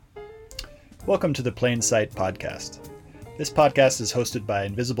Welcome to the Plain Sight Podcast. This podcast is hosted by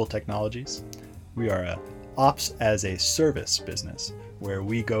Invisible Technologies. We are a ops as a service business where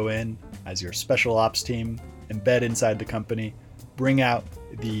we go in as your special ops team, embed inside the company, bring out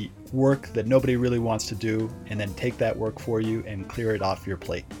the work that nobody really wants to do, and then take that work for you and clear it off your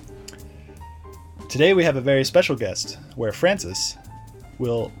plate. Today we have a very special guest where Francis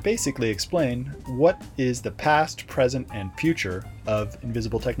will basically explain what is the past, present, and future of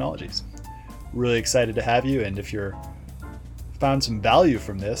Invisible Technologies. Really excited to have you, and if you're found some value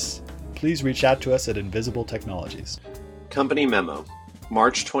from this, please reach out to us at Invisible Technologies. Company Memo,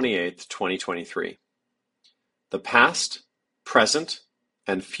 March 28th, 2023. The past, present,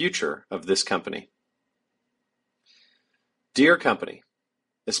 and future of this company. Dear company,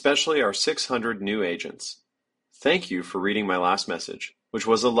 especially our 600 new agents, thank you for reading my last message, which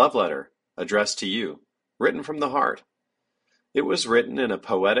was a love letter addressed to you, written from the heart. It was written in a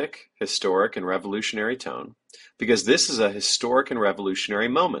poetic, historic, and revolutionary tone, because this is a historic and revolutionary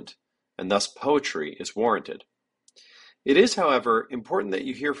moment, and thus poetry is warranted. It is, however, important that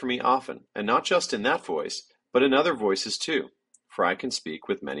you hear from me often, and not just in that voice, but in other voices too, for I can speak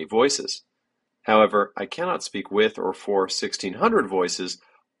with many voices. However, I cannot speak with or for 1,600 voices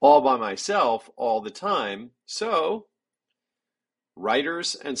all by myself all the time, so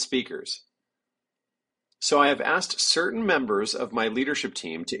writers and speakers. So I have asked certain members of my leadership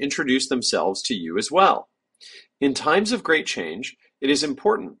team to introduce themselves to you as well. In times of great change, it is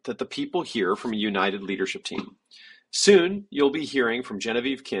important that the people hear from a united leadership team. Soon, you'll be hearing from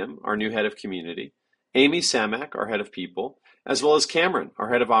Genevieve Kim, our new head of community, Amy Samak, our head of people, as well as Cameron, our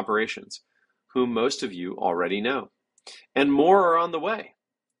head of operations, whom most of you already know. And more are on the way.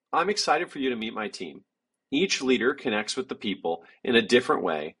 I'm excited for you to meet my team. Each leader connects with the people in a different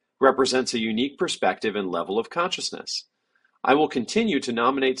way, represents a unique perspective and level of consciousness. I will continue to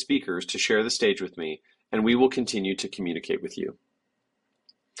nominate speakers to share the stage with me, and we will continue to communicate with you.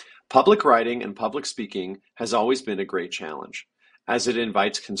 Public writing and public speaking has always been a great challenge, as it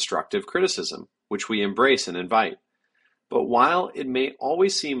invites constructive criticism, which we embrace and invite. But while it may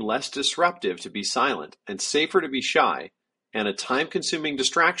always seem less disruptive to be silent and safer to be shy, and a time-consuming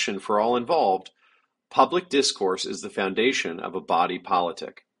distraction for all involved, public discourse is the foundation of a body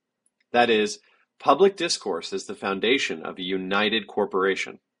politic. That is, public discourse is the foundation of a united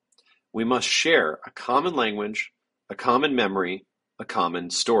corporation. We must share a common language, a common memory, a common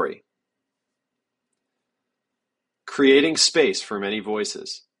story. Creating space for many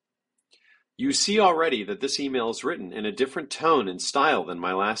voices. You see already that this email is written in a different tone and style than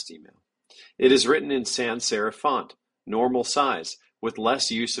my last email. It is written in sans serif font, normal size, with less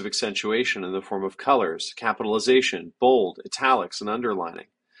use of accentuation in the form of colors, capitalization, bold, italics, and underlining.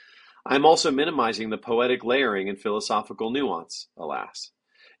 I'm also minimizing the poetic layering and philosophical nuance, alas.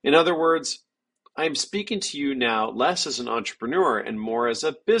 In other words, I'm speaking to you now less as an entrepreneur and more as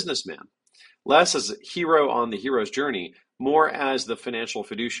a businessman, less as a hero on the hero's journey, more as the financial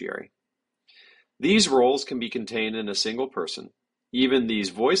fiduciary. These roles can be contained in a single person, even these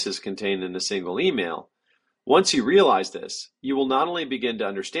voices contained in a single email. Once you realize this, you will not only begin to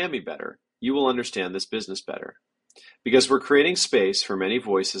understand me better, you will understand this business better. Because we're creating space for many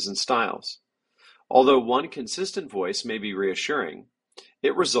voices and styles. Although one consistent voice may be reassuring,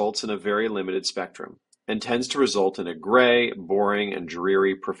 it results in a very limited spectrum and tends to result in a gray, boring, and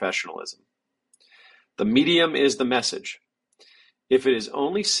dreary professionalism. The medium is the message. If it is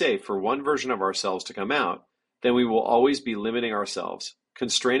only safe for one version of ourselves to come out, then we will always be limiting ourselves,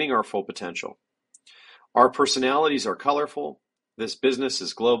 constraining our full potential. Our personalities are colorful, this business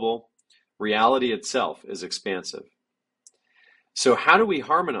is global, reality itself is expansive. So how do we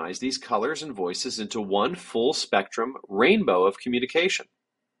harmonize these colors and voices into one full spectrum rainbow of communication?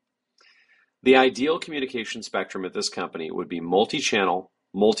 The ideal communication spectrum at this company would be multi-channel,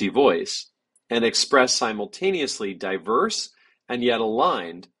 multi-voice, and express simultaneously diverse and yet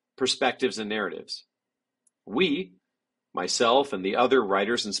aligned perspectives and narratives. We, myself and the other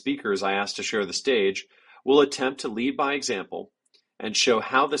writers and speakers I asked to share the stage, will attempt to lead by example and show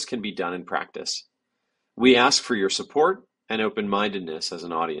how this can be done in practice. We ask for your support and open-mindedness as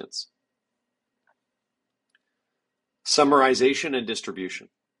an audience. Summarization and distribution.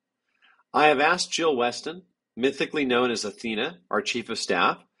 I have asked Jill Weston, mythically known as Athena, our Chief of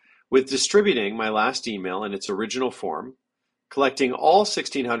Staff, with distributing my last email in its original form, collecting all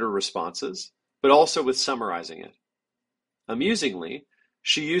 1,600 responses, but also with summarizing it. Amusingly,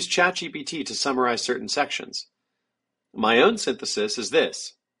 she used ChatGPT to summarize certain sections. My own synthesis is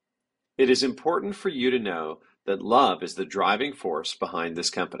this. It is important for you to know that love is the driving force behind this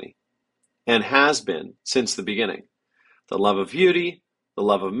company, and has been since the beginning. The love of beauty, the the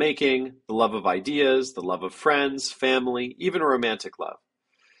love of making, the love of ideas, the love of friends, family, even romantic love.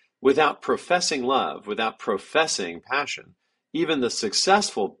 Without professing love, without professing passion, even the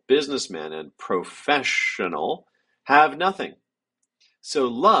successful businessman and professional have nothing. So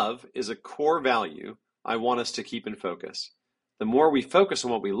love is a core value I want us to keep in focus. The more we focus on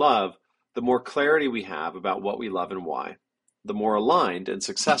what we love, the more clarity we have about what we love and why, the more aligned and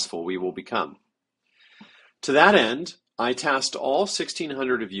successful we will become. To that end, I tasked all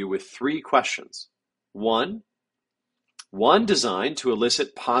 1,600 of you with 3 questions. One designed to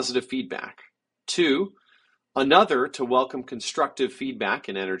elicit positive feedback. 2, another to welcome constructive feedback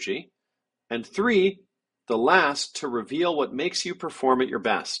and energy. And 3, the last to reveal what makes you perform at your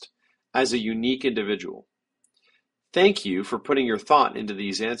best as a unique individual. Thank you for putting your thought into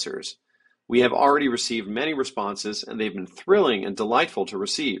these answers. We have already received many responses, and they've been thrilling and delightful to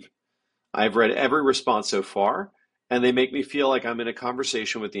receive. I have read every response so far, and they make me feel like I'm in a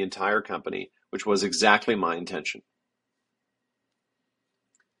conversation with the entire company, which was exactly my intention.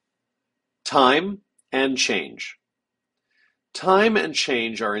 Time and change. Time and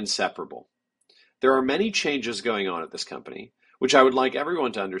change are inseparable. There are many changes going on at this company, which I would like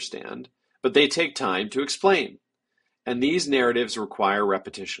everyone to understand, but they take time to explain, and these narratives require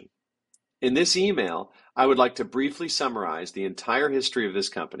repetition. In this email, I would like to briefly summarize the entire history of this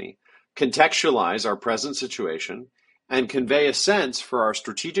company, contextualize our present situation, and convey a sense for our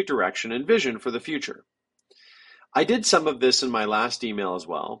strategic direction and vision for the future. I did some of this in my last email as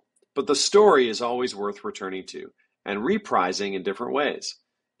well, but the story is always worth returning to and reprising in different ways,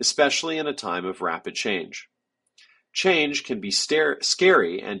 especially in a time of rapid change. Change can be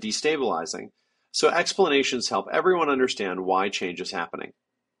scary and destabilizing, so explanations help everyone understand why change is happening.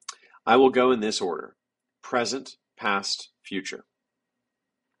 I will go in this order: present, past, future.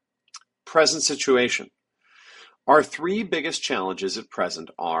 Present situation. Our 3 biggest challenges at present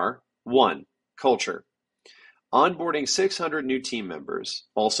are: 1, culture. Onboarding 600 new team members,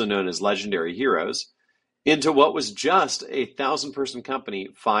 also known as legendary heroes, into what was just a 1,000-person company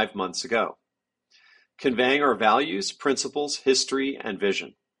 5 months ago. Conveying our values, principles, history, and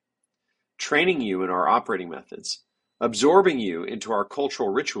vision. Training you in our operating methods. Absorbing you into our cultural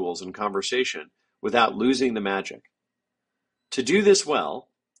rituals and conversation without losing the magic. To do this well,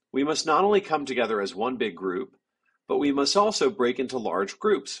 we must not only come together as one big group, but we must also break into large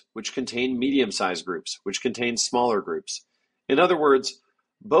groups, which contain medium-sized groups, which contain smaller groups. In other words,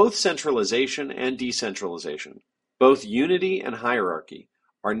 both centralization and decentralization, both unity and hierarchy,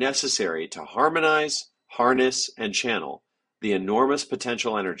 are necessary to harmonize, harness, and channel the enormous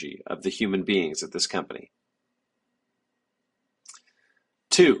potential energy of the human beings at this company.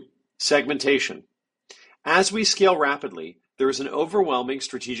 2, segmentation. As we scale rapidly, there is an overwhelming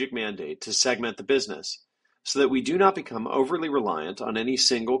strategic mandate to segment the business so that we do not become overly reliant on any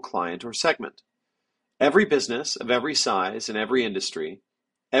single client or segment. Every business of every size in every industry,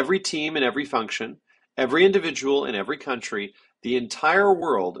 every team in every function, every individual in every country, the entire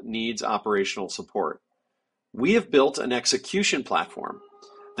world needs operational support. We have built an execution platform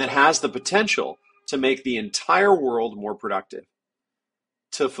that has the potential to make the entire world more productive.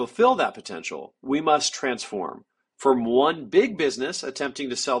 To fulfill that potential, we must transform from one big business attempting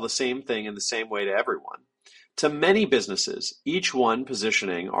to sell the same thing in the same way to everyone, to many businesses, each one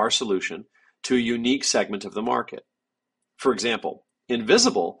positioning our solution to a unique segment of the market. For example,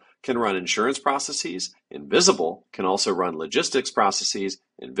 Invisible can run insurance processes, Invisible can also run logistics processes,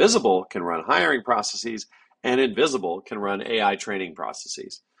 Invisible can run hiring processes, and Invisible can run AI training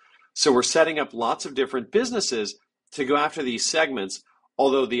processes. So we're setting up lots of different businesses to go after these segments,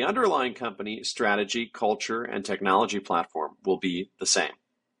 although the underlying company strategy, culture, and technology platform will be the same.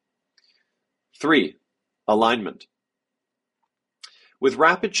 3, alignment. With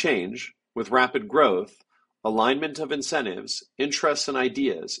rapid change, with rapid growth, alignment of incentives, interests, and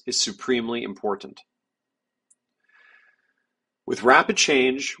ideas is supremely important. With rapid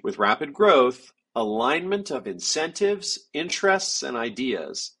change, with rapid growth, alignment of incentives, interests, and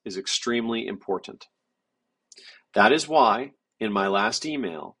ideas is extremely important. That is why, in my last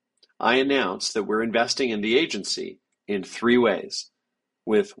email, I announced that we're investing in the agency in 3 ways,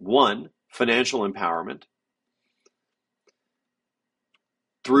 with 1, financial empowerment,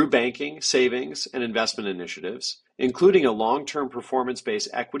 through banking, savings, and investment initiatives, including a long-term performance-based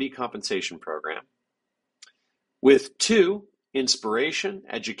equity compensation program, with 2, inspiration,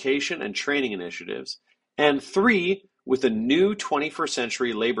 education, and training initiatives, and 3, with a new 21st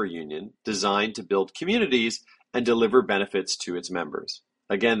century labor union designed to build communities and deliver benefits to its members.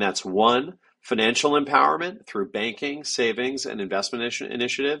 Again, that's 1, financial empowerment through banking, savings, and investment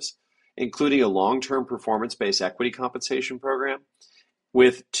initiatives, including a long-term performance-based equity compensation program,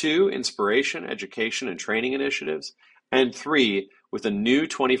 with 2 inspiration, education, and training initiatives, and 3 with a new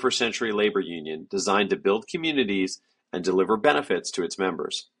 21st century labor union designed to build communities and deliver benefits to its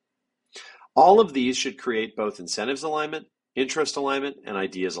members. All of these should create both incentives alignment, interest alignment, and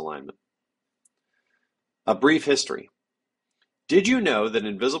ideas alignment. A brief history. Did you know that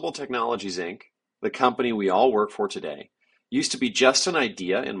Invisible Technologies, Inc., the company we all work for today, used to be just an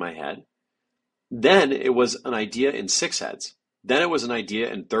idea in my head? Then it was an idea in 6 heads. Then it was an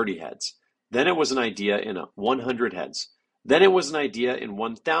idea in 30 heads. Then it was an idea in 100 heads. Then it was an idea in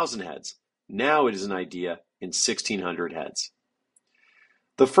 1,000 heads. Now it is an idea in 1,600 heads.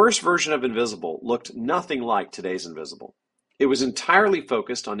 The first version of Invisible looked nothing like today's Invisible. It was entirely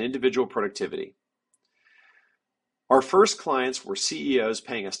focused on individual productivity. Our first clients were CEOs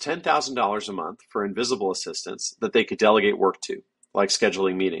paying us $10,000 a month for invisible assistants that they could delegate work to, like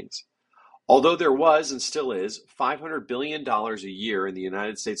scheduling meetings. Although there was and still is $500 billion a year in the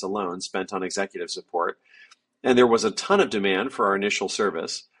United States alone spent on executive support, and there was a ton of demand for our initial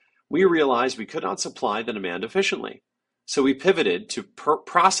service, we realized we could not supply the demand efficiently. So we pivoted to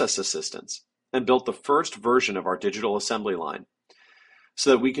process assistants and built the first version of our digital assembly line so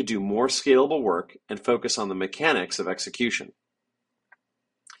that we could do more scalable work and focus on the mechanics of execution.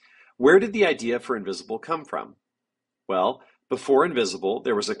 Where did the idea for Invisible come from? Well, before Invisible,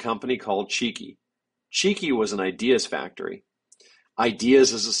 there was a company called Cheeky. Cheeky was an ideas factory.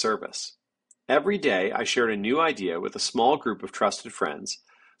 Ideas as a service. Every day, I shared a new idea with a small group of trusted friends,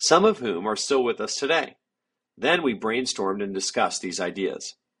 some of whom are still with us today. Then we brainstormed and discussed these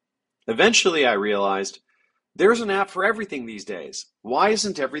ideas. Eventually, I realized, there's an app for everything these days. Why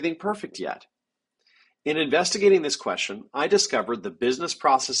isn't everything perfect yet? In investigating this question, I discovered the business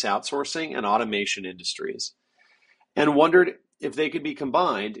process outsourcing and automation industries and wondered if they could be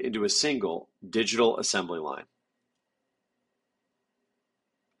combined into a single digital assembly line.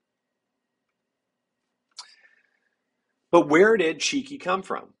 But where did Cheeky come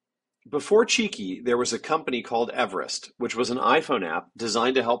from? Before Cheeky, there was a company called Everest, which was an iPhone app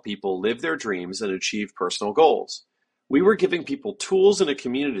designed to help people live their dreams and achieve personal goals. We were giving people tools in a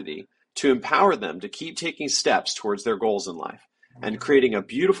community to empower them to keep taking steps towards their goals in life and creating a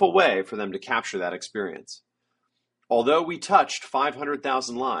beautiful way for them to capture that experience. Although we touched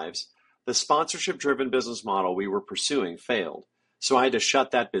 500,000 lives, the sponsorship-driven business model we were pursuing failed, so I had to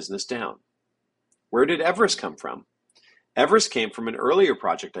shut that business down. Where did Everest come from? Everest came from an earlier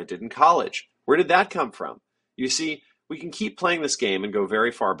project I did in college. Where did that come from? You see, we can keep playing this game and go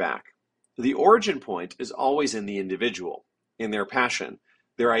very far back. The origin point is always in the individual, in their passion,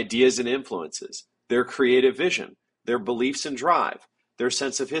 their ideas and influences, their creative vision, their beliefs and drive, their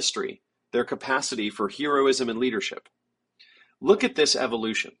sense of history, their capacity for heroism and leadership. Look at this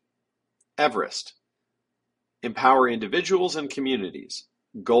evolution. Everest. Empower individuals and communities.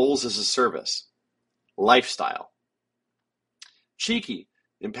 Goals as a service. Lifestyle. Cheeky,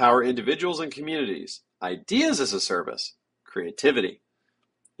 empower individuals and communities. Ideas as a service. Creativity.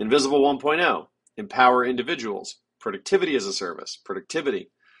 Invisible 1.0, empower individuals. Productivity as a service.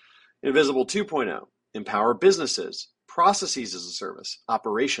 Productivity. Invisible 2.0, empower businesses. Processes as a service.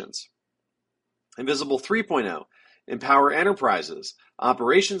 Operations. Invisible 3.0, empower enterprises.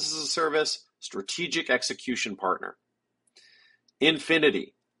 Operations as a service. Strategic execution partner.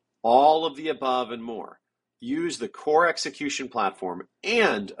 Infinity, all of the above and more. Use the core execution platform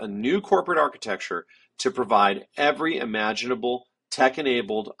and a new corporate architecture to provide every imaginable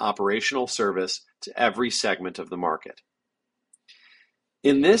tech-enabled operational service to every segment of the market.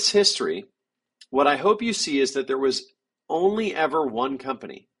 In this history, what I hope you see is that there was only ever one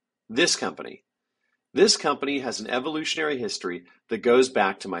company, this company. This company has an evolutionary history that goes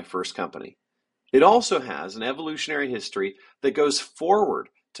back to my first company. It also has an evolutionary history that goes forward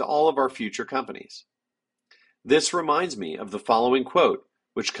to all of our future companies. This reminds me of the following quote,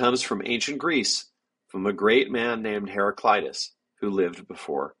 which comes from ancient Greece, from a great man named Heraclitus, who lived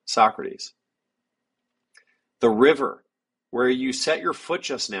before Socrates. The river where you set your foot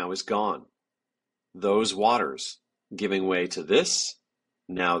just now is gone. Those waters giving way to this,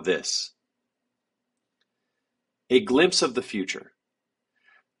 now this. A glimpse of the future.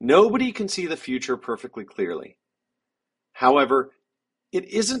 Nobody can see the future perfectly clearly. However, it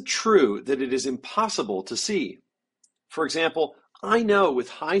isn't true that it is impossible to see. For example, I know with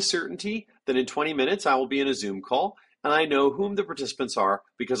high certainty that in 20 minutes I will be in a Zoom call, and I know whom the participants are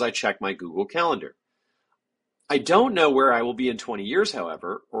because I check my Google Calendar. I don't know where I will be in 20 years,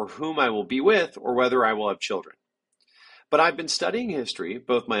 however, or whom I will be with, or whether I will have children. But I've been studying history,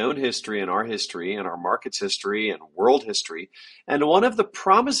 both my own history and our market's history and world history, and one of the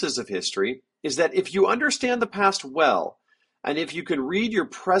promises of history is that if you understand the past well, And if you can read your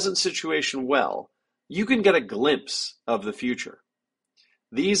present situation well, you can get a glimpse of the future.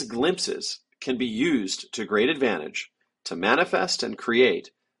 These glimpses can be used to great advantage to manifest and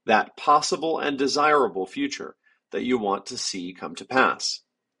create that possible and desirable future that you want to see come to pass.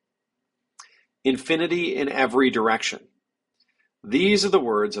 Infinity in every direction. These are the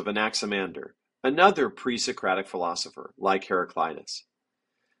words of Anaximander, another pre-Socratic philosopher like Heraclitus.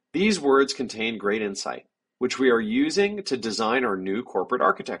 These words contain great insight, which we are using to design our new corporate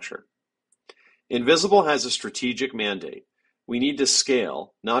architecture. Invisible has a strategic mandate. We need to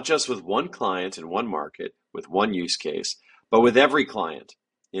scale, not just with one client in one market, with one use case, but with every client,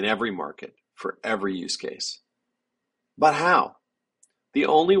 in every market, for every use case. But how? The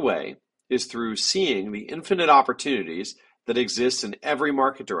only way is through seeing the infinite opportunities that exist in every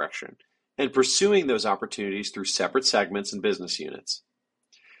market direction and pursuing those opportunities through separate segments and business units.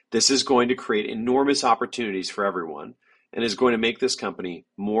 This is going to create enormous opportunities for everyone and is going to make this company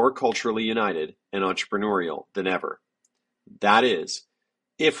more culturally united and entrepreneurial than ever. That is,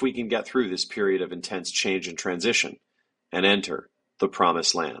 if we can get through this period of intense change and transition and enter the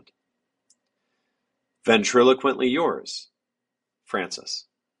promised land. Ventriloquently yours, Francis.